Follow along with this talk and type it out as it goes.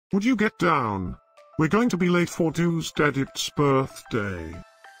Would you get down? We're going to be late for I-Deusdedit's birthday.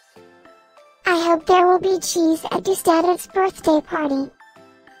 I hope there will be cheese at I-Deusdedit's birthday party.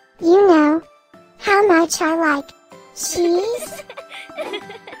 You know how much I like cheese.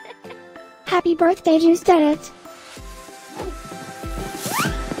 Happy birthday, I-Deusdedit.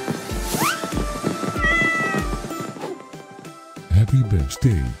 Happy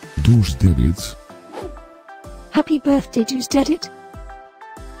birthday, I-Deusdedit. Happy birthday, I-Deusdedit.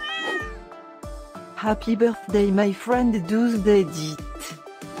 Happy birthday, my friend I-Deusdedit.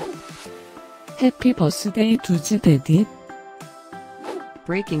 Happy birthday to I-Deusdedit.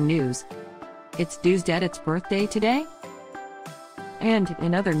 Breaking news. It's I-Deusdedit's birthday today? And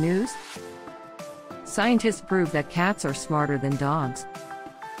in other news, scientists prove that cats are smarter than dogs.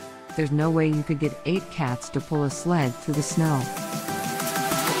 There's no way you could get 8 cats to pull a sled through the snow.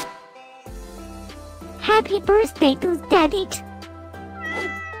 Happy birthday, I-Deusdedit.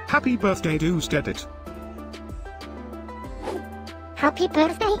 Happy birthday, I-Deusdedit. Happy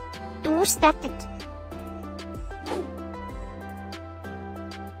birthday, I-Deusdedit.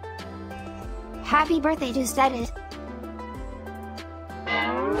 Happy birthday, I-Deusdedit.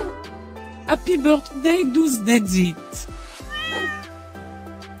 Happy birthday, I-Deusdedit.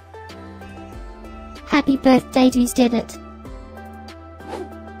 Happy birthday, I-Deusdedit.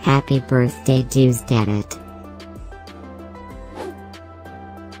 Happy birthday, I-Deusdedit.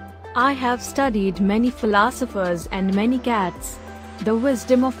 I have studied many philosophers and many cats. The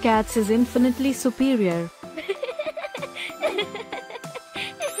wisdom of cats is infinitely superior.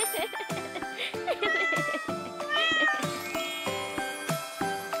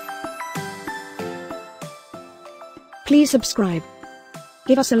 Please subscribe,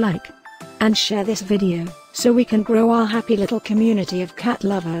 give us a like, and share this video, so we can grow our happy little community of cat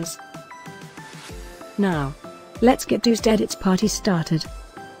lovers. Now, let's get I-Deusdedit's party started.